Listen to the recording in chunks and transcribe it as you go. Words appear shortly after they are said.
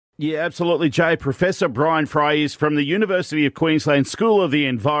Yeah, absolutely, Jay. Professor Bryan Fry is from the University of Queensland School of the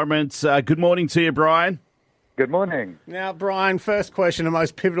Environment. Good morning to you, Bryan. Good morning. Now, Bryan, first question, the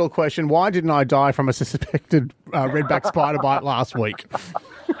most pivotal question. Why didn't I die from a suspected redback spider bite last week?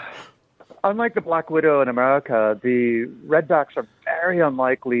 Unlike the black widow in America, the redbacks are very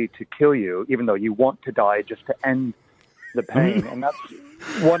unlikely to kill you, even though you want to die just to end the pain. And that's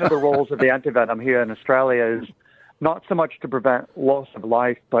one of the roles of the antivenom here in Australia is not so much to prevent loss of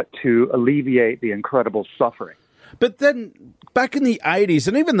life, but to alleviate the incredible suffering. But then back in the 80s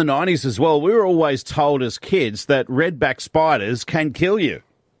and even the 90s as well, we were always told as kids that redback spiders can kill you.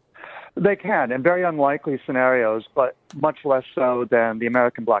 They can, in very unlikely scenarios, but much less so than the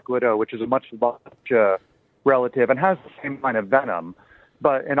American black widow, which is a much larger relative and has the same kind of venom.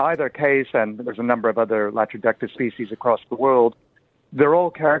 But in either case, and there's a number of other latrodectus species across the world, they're all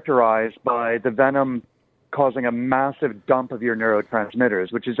characterized by the venom causing a massive dump of your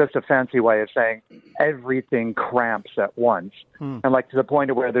neurotransmitters, which is just a fancy way of saying everything cramps at once. And like to the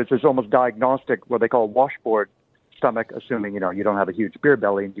point of where there's this almost diagnostic, what they call washboard stomach, assuming, you don't have a huge beer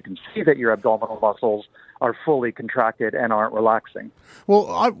belly, and you can see that your abdominal muscles are fully contracted and aren't relaxing.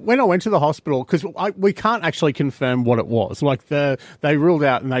 Well, when I went to the hospital, because we can't actually confirm what it was. Like they ruled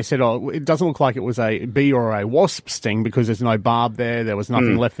out and they said, it doesn't look like it was a bee or a wasp sting because there's no barb there. There was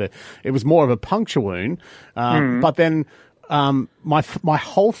nothing left there. It was more of a puncture wound. But then my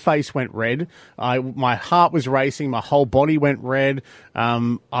whole face went red. My heart was racing. My whole body went red.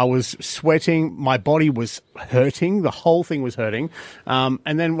 I was sweating. My body was hurting. The whole thing was hurting.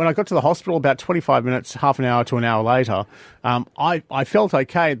 And then when I got to the hospital, about 25 minutes, half an hour to an hour later, I felt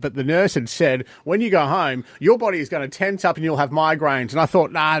okay. But the nurse had said, when you go home, your body is going to tense up and you'll have migraines. And I thought,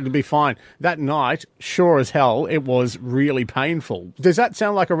 it'll be fine. That night, sure as hell, it was really painful. Does that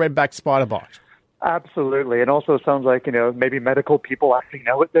sound like a redback spider bite? Absolutely. And also sounds like, maybe medical people actually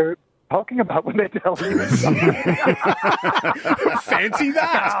know what they're talking about when they tell you. Fancy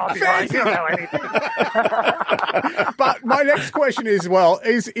that. Fancy. I don't know anything. But my next question is,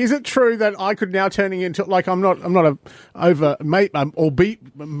 is it true that I could now turning into, like, I'm not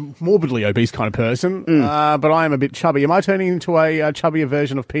morbidly obese kind of person, but I am a bit chubby. Am I turning into a chubbier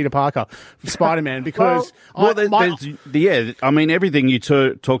version of Peter Parker, Spider-Man? Because everything you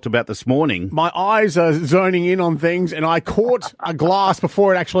talked about this morning. My eyes are zoning in on things, and I caught a glass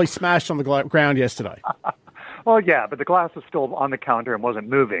before it actually smashed on the ground yesterday. Well, yeah, but the glass was still on the counter and wasn't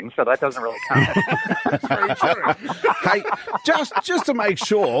moving, so that doesn't really count. That's very true. Hey, just to make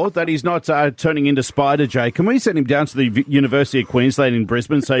sure that he's not turning into Spider, Jay, can we send him down to the University of Queensland in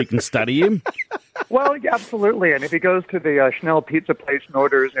Brisbane so you can study him? Well, yeah, absolutely. And if he goes to the Schnell pizza place and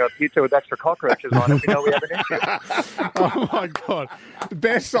orders pizza with extra cockroaches on it, we have an issue. Oh, my God.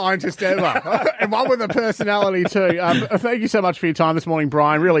 Best scientist ever. And one with a personality, too. Thank you so much for your time this morning,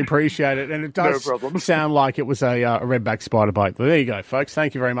 Bryan. Really appreciate it. And it does sound like it was a redback spider bite. There you go, folks.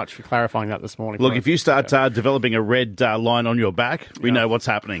 Thank you very much for clarifying that this morning. Look, if you start developing a red line on your back, we know what's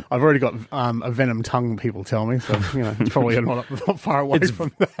happening. I've already got a venom tongue, people tell me, so it's probably not far away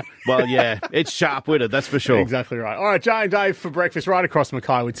from that. Well, yeah, it's sharp-witted, that's for sure. Exactly right. All right, Jay and Dave for breakfast right across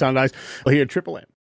Mackay with Sundays here at Triple M.